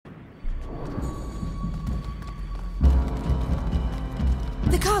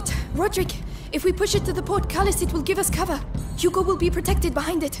Roderick, if we push it to the portcullis, it will give us cover. Hugo will be protected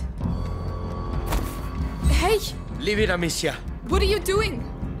behind it. Hey! Leave it, Amicia. What are you doing?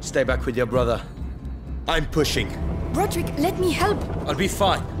 Stay back with your brother. I'm pushing. Roderick, let me help. I'll be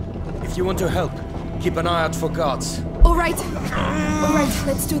fine. If you want to help, keep an eye out for guards. Alright,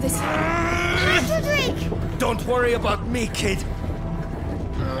 let's do this. Roderick! Don't worry about me, kid.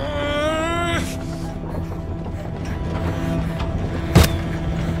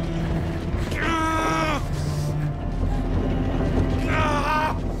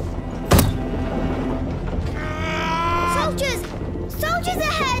 Soldiers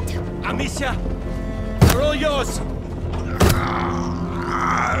ahead! Amicia, they're all yours.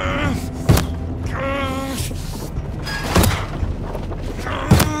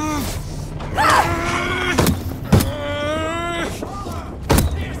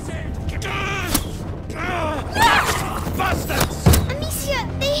 Bastards! Amicia,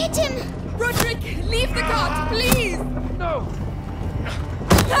 they hit him! Roderick, leave the guard, please! No!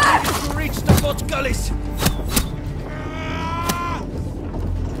 To reach the portcullis!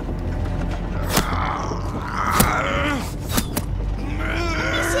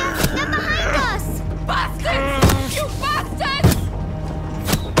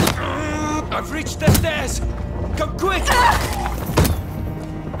 I've reached the stairs! Come quick! There are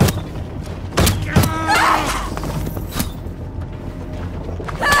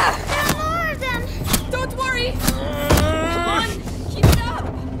more of them! Don't worry! Come on! Keep it up!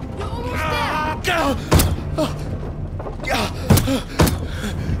 You're almost there!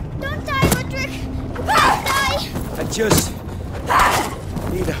 Don't die, Roderick! Don't die! I just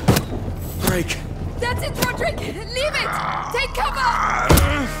need a break. That's it, Roderick! Leave it! Take cover!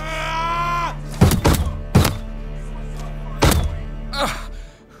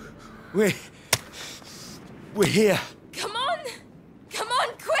 We're here. Come on! Come on,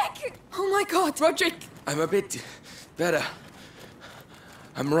 quick! Oh my god, Roderick! I'm a bit better.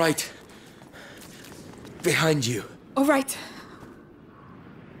 I'm right behind you. All right.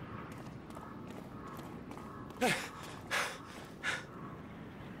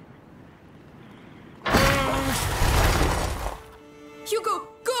 Hugo,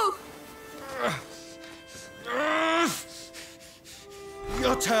 go!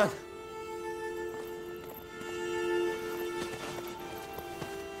 Your turn.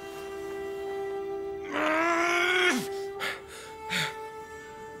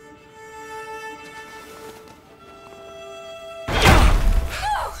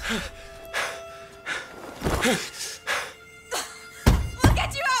 We'll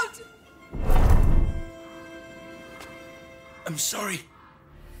get you out! I'm sorry.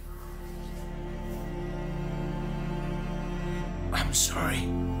 I'm sorry.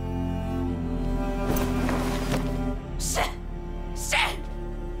 Shit!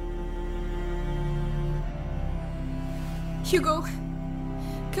 Hugo,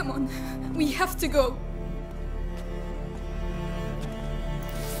 come on. We have to go.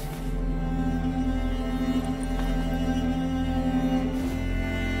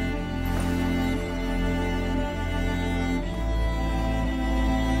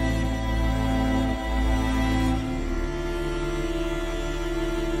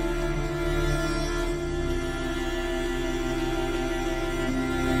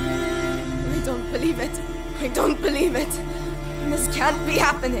 I don't believe it. This can't be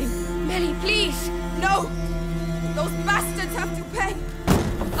happening. Melly, please, no! Those bastards have to pay.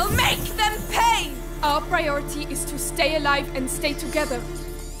 I'll make them pay! Our priority is to stay alive and stay together.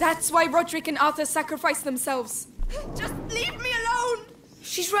 That's why Roderick and Arthur sacrificed themselves. Just leave me alone!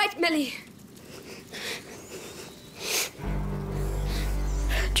 She's right, Melly.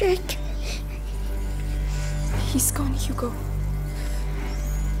 Roderick. He's gone, Hugo.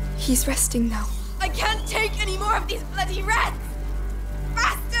 He's resting now. I can't take any more of these bloody rats!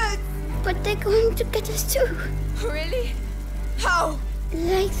 Bastards! But they're going to get us too. Really? How?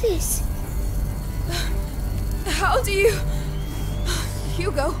 Like this. How do you...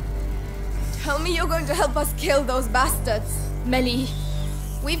 Hugo, tell me you're going to help us kill those bastards. Melly,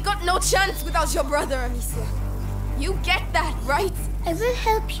 we've got no chance without your brother, Amicia. You get that, right? I will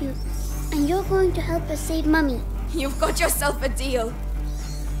help you. And you're going to help us save Mummy. You've got yourself a deal.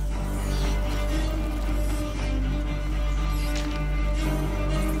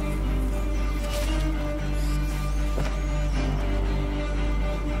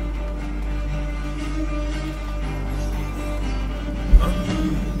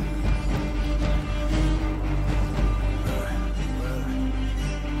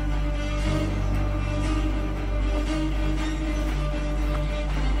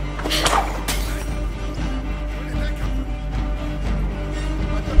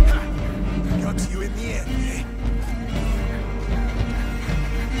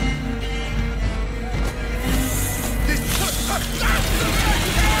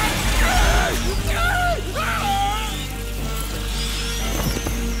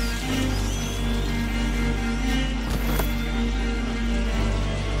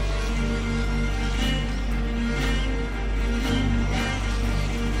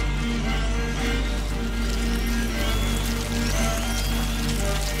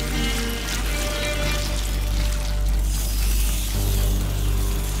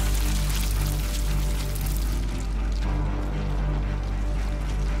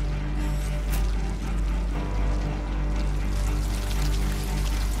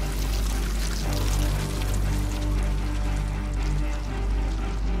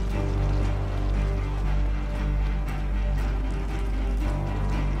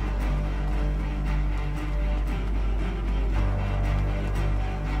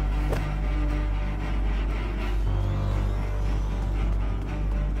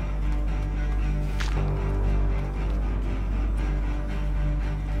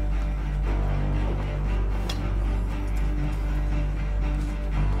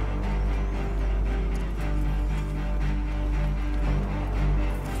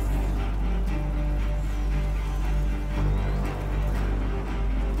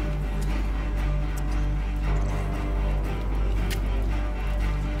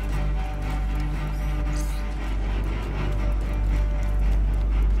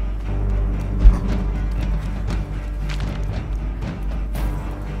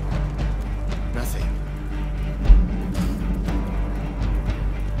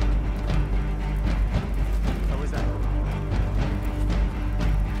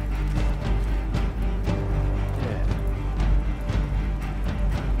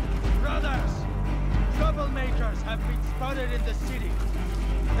 troublemakers have been spotted in the city.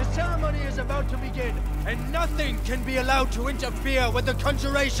 The ceremony is about to begin, and nothing can be allowed to interfere with the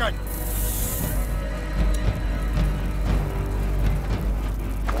conjuration.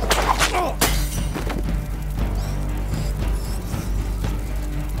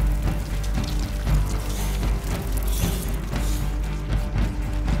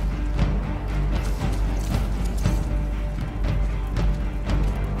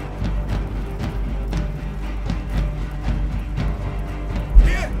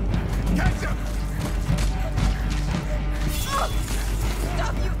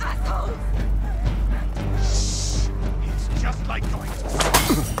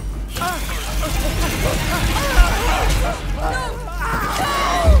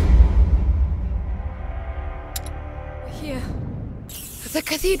 The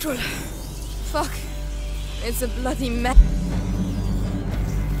cathedral. Fuck. It's a bloody mess.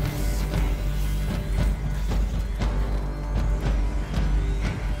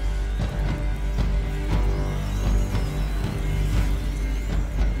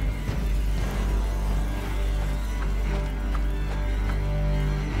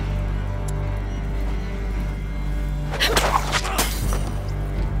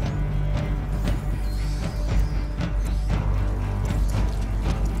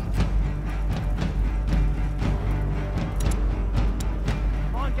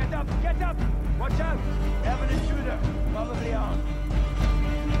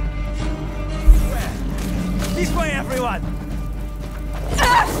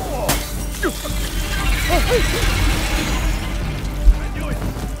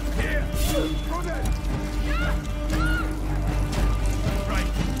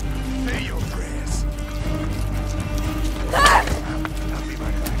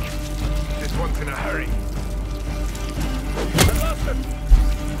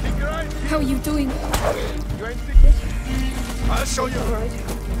 How are you doing? You ain't sick? I'll show you.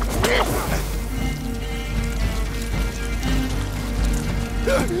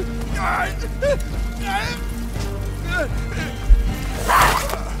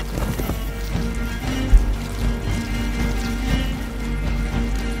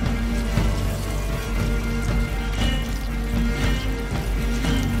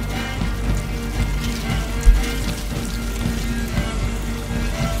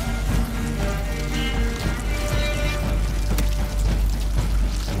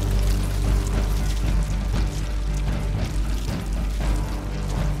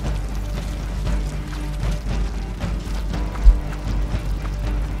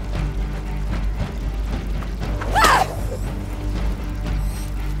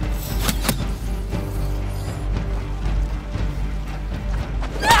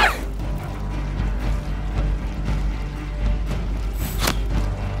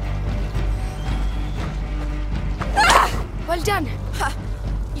 Well done. Ha!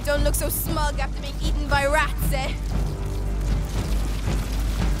 You don't look so smug after being eaten by rats, eh?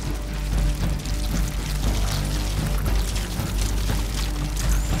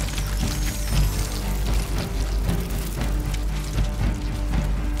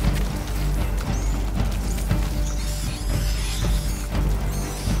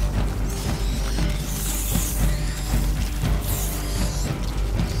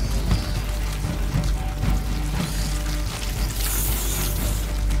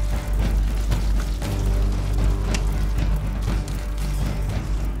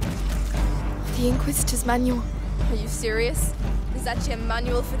 The Inquisitor's manual. Are you serious? Is that your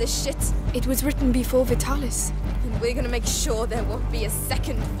manual for this shit? It was written before Vitalis. And we're gonna make sure there won't be a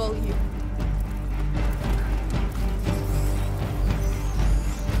second volume.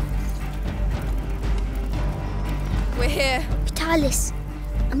 We're here. Vitalis.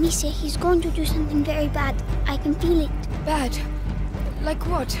 Amicia, he's going to do something very bad. I can feel it. Bad? Like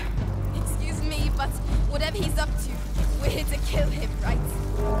what? Excuse me, but whatever he's up to, we're here to kill him, right?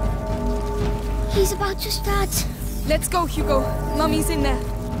 He's about to start. Let's go, Hugo. Mummy's in there.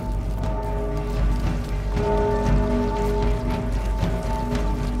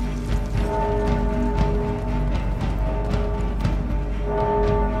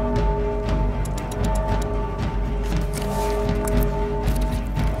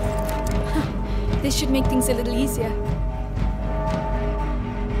 This should make things a little easier.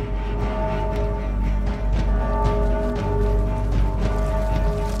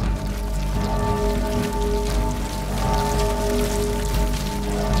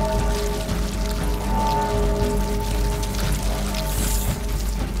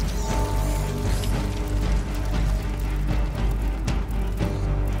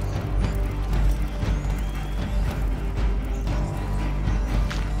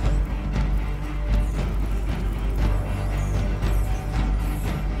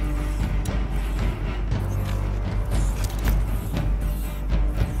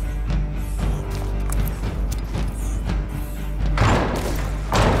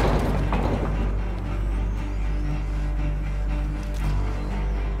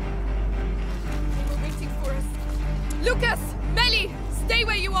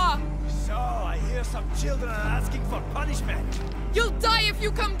 if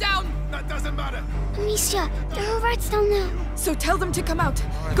you come down! That doesn't matter! Amicia, there are rats down there. So tell them to come out.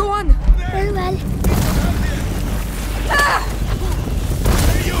 Go on! Very well. Ah!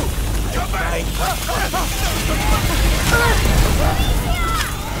 Hey, you! Come back!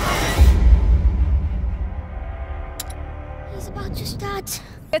 He's about to start.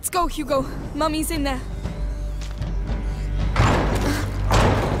 Let's go, Hugo. Mummy's in there.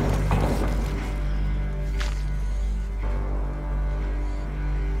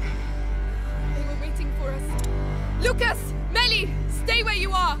 They were waiting for us. Lucas! Melly! Stay where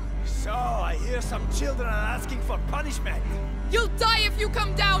you are! So, I hear some children are asking for punishment. You'll die if you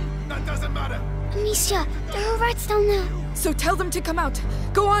come down! That doesn't matter! Amicia, there are rats down there. So tell them to come out.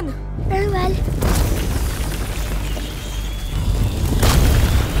 Go on! Very well.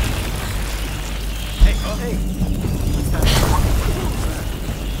 Hey, hey!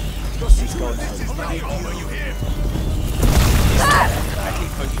 She's going this is not over, you hear? Exactly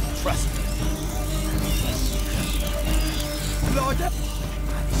for you, trust me. Lord,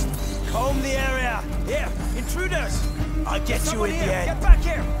 comb the area! Here, intruders! I'll get you in the end. Get back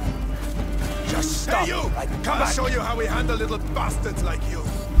here! Just stop. Hey, you! Come show you how we handle little bastards like you.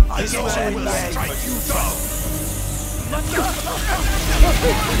 I'll get you in the end. Strike you down!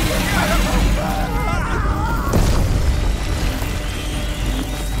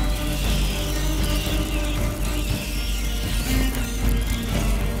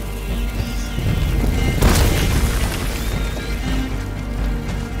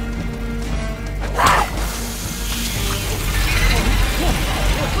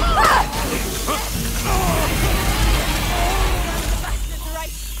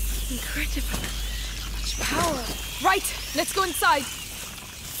 Incredible. Much power. Right, let's go inside.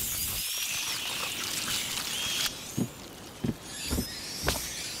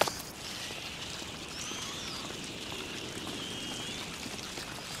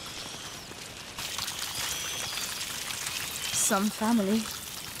 Some family.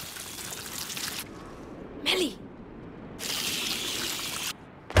 Melly!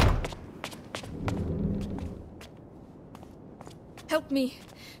 Help me.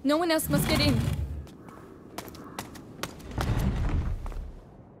 No one else must get in.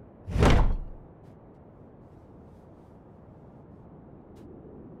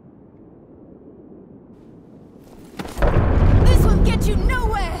 This will get you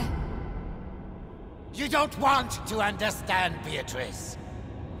nowhere! You don't want to understand, Beatrice.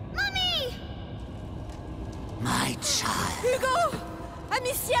 Mommy! My child. Hugo!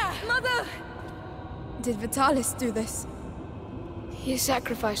 Amicia! Mother! Did Vitalis do this? He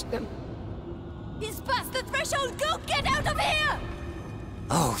sacrificed them. He's past the threshold! Go get out of here!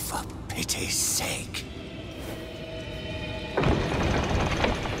 Oh, for pity's sake.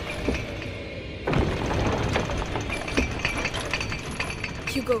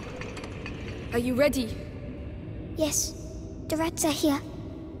 Hugo, are you ready? Yes, the rats are here.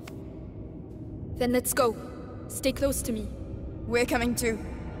 Then let's go. Stay close to me. We're coming too.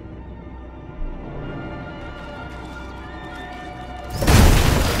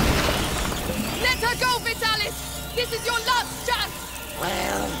 Let her go, Vitalis! This is your last chance!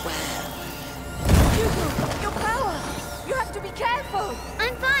 Well. Hugo, your power! You have to be careful!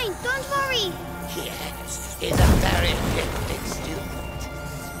 I'm fine, don't worry. Yes, he's a very gifted student.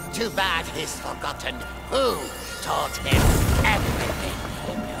 Too bad he's forgotten who taught him everything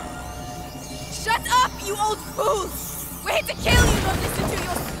he knows. Shut up, you old fool! We're here to kill you, not listen to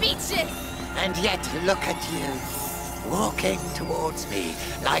your speeches! And yet look at you, walking towards me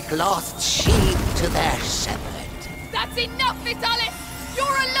like lost sheep to their shepherd. That's enough, Vitalis! You're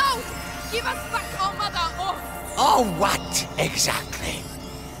alone! Give us back our mother, or... Oh, what exactly?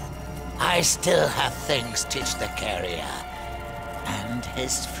 I still have things to teach the carrier and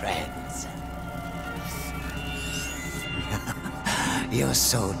his friends. You're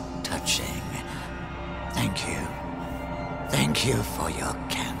so touching. Thank you. Thank you for your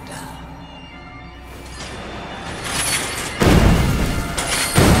candor.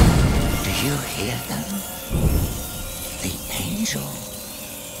 Do you hear them? The angel.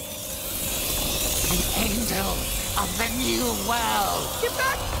 The angel of the new world. Get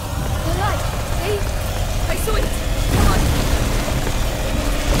back! The light! Hey! I saw it! Come on!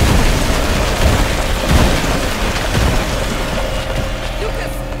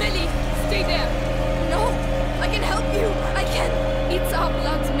 Lucas! Melly! Stay there! No! I can help you! I can! It's our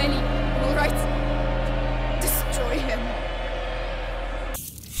blood, Melly. All right? Destroy him.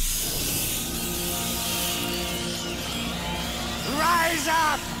 Rise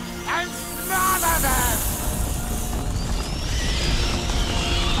up and smother them!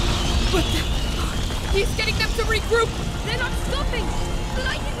 But he's getting them to regroup! They're not stopping!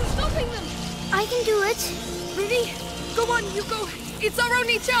 stopping them! I can do it. Really? Go on, you go. It's our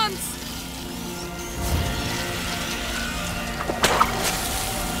only chance!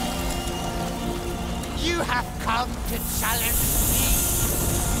 You have come to challenge me.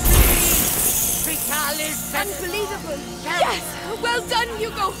 Vitalis! Unbelievable! Yes! Well done,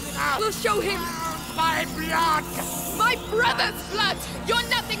 Hugo! We'll show him! My blood! My brother's blood! You're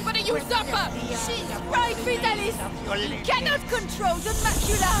nothing but a usurper! She's right, Vitalis! You cannot control the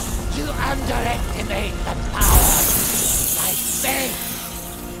macula! You underestimate the power of my faith!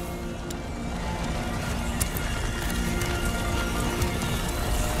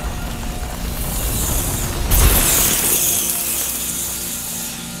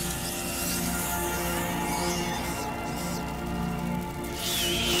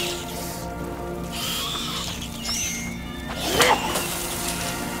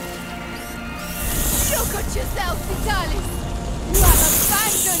 Look at yourself, Vitalis! You have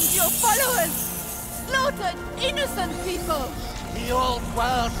abandoned your followers! Slaughtered innocent people! The old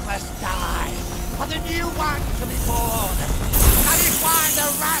world must die, for the new one to be born. That is why the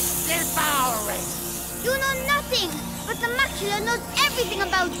rats devour it. You know nothing, but the macula knows everything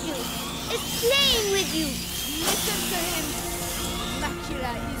about you. It's playing with you. Listen to him!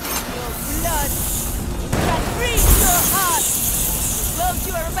 Macula is in your blood! It can reach your heart! The world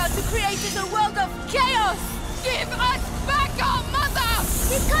you are about to create is a world of chaos! Give us back our mother!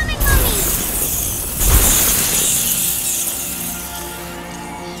 He's coming, Mommy!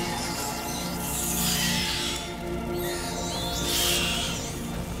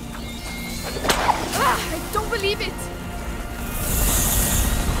 I don't believe it!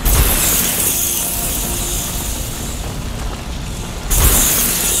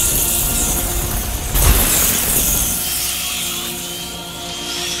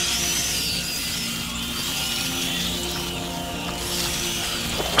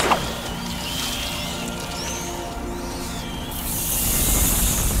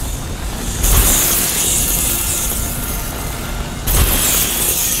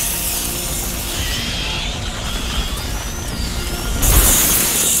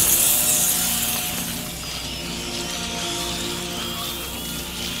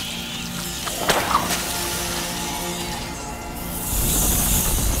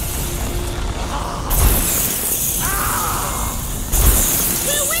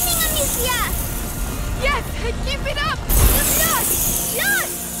 Keep it up! You've lost!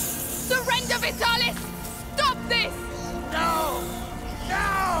 Lost! Surrender, Vitalis! Stop this! No!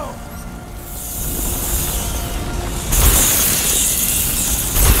 No!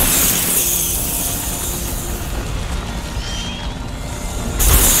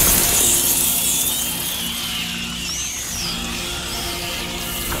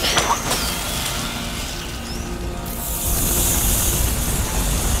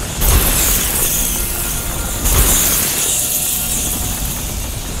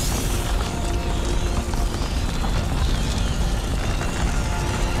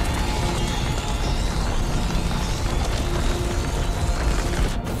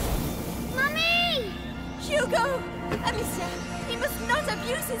 Hugo! Amicia, he must not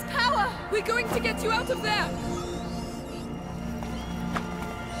abuse his power! We're going to get you out of there!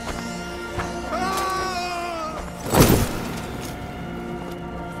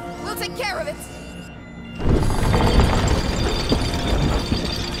 We'll take care of it!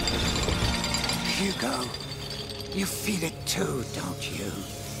 Hugo, you feel it too, don't you?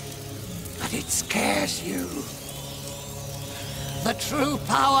 But it scares you. The true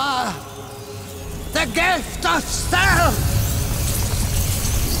power! The gift of self!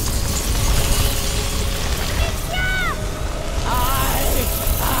 I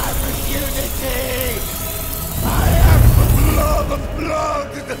am unity! I am the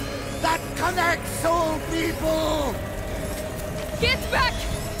blood that connects all people! Get back!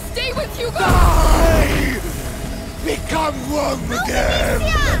 Stay with Hugo! Die! Become one again!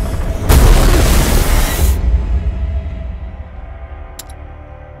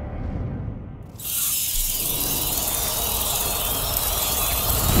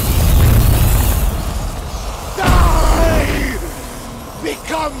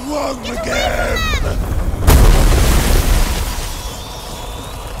 Become one again!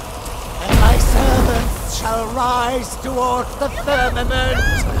 And my servants shall rise towards the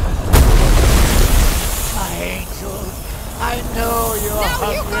firmament! My angel, I know you are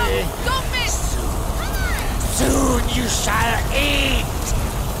hungry! Hugo! Don't miss! Soon you shall eat!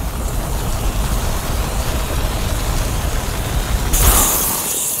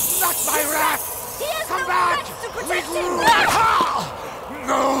 Not my wrath! Come back!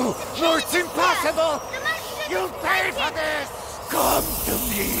 No! No, it's impossible! You'll pay for this! Come to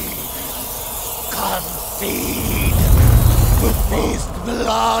me. Come feed. The feast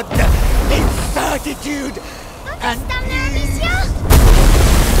blood, incertitude, and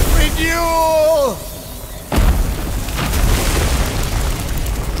renewal.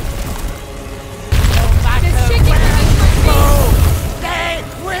 No matter where you go, they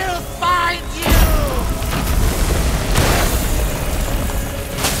will find you.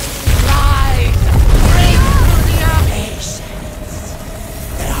 Rise, bring to your patience.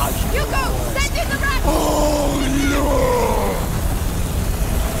 You go! Send in the rat! Oh no!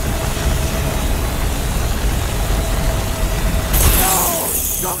 No!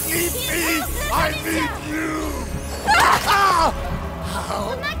 Don't leave me! I need you! How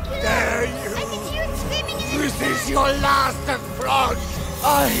dare you! I can hear it screaming in the This is your last affront!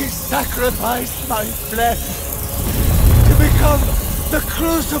 I sacrificed my flesh to become the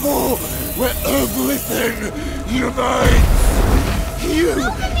crucible where everything unites! You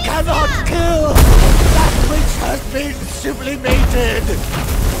cannot kill that which has been sublimated!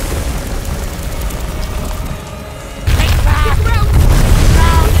 Take back!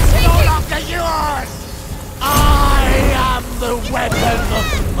 Now is no longer yours! I am the weapon of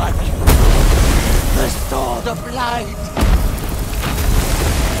magic, the sword of light.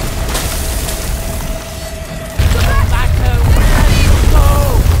 No matter where you go,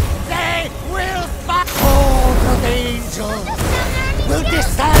 they will fight. Horde of angels will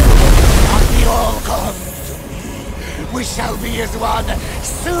descend on the all come to me. We shall be as one.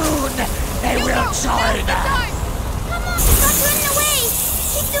 Soon they will join us. Come on, he's not running away!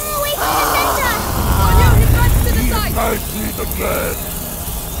 Keep them away from the center! Oh no, he runs to the side! Mercy the dead.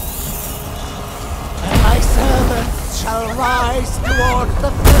 And my servants shall rise towards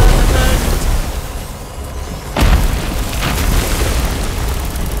the firmament.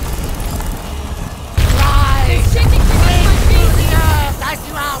 Rise, shaking beneath my cling to the earth as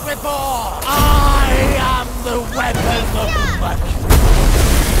you are reborn. I am the weapon of magic,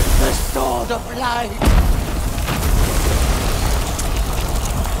 the sword of light.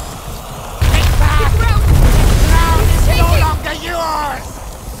 Take back! Ground is no longer yours!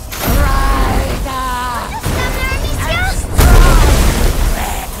 Rider! And strong!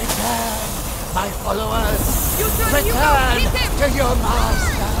 Return, my followers! Return to your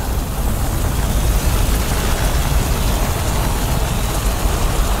master!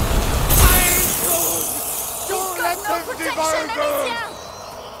 Don't let them devour them!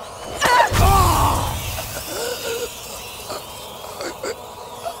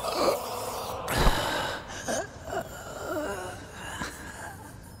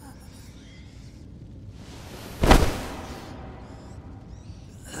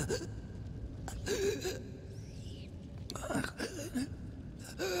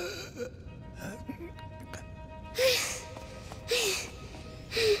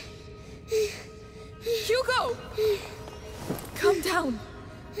 Hugo! Calm down.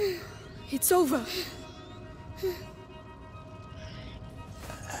 It's over.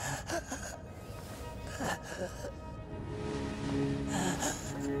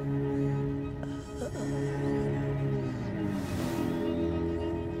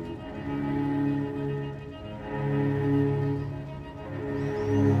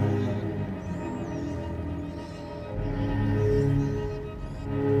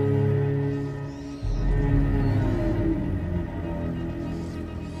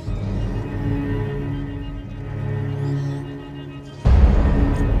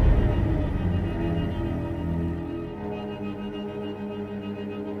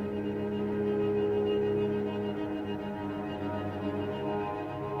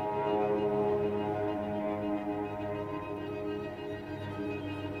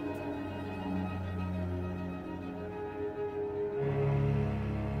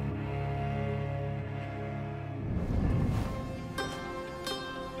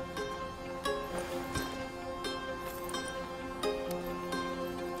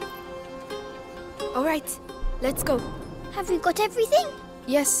 All right, let's go. Have we got everything?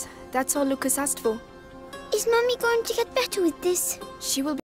 Yes, that's all Lucas asked for. Is Mummy going to get better with this? She will be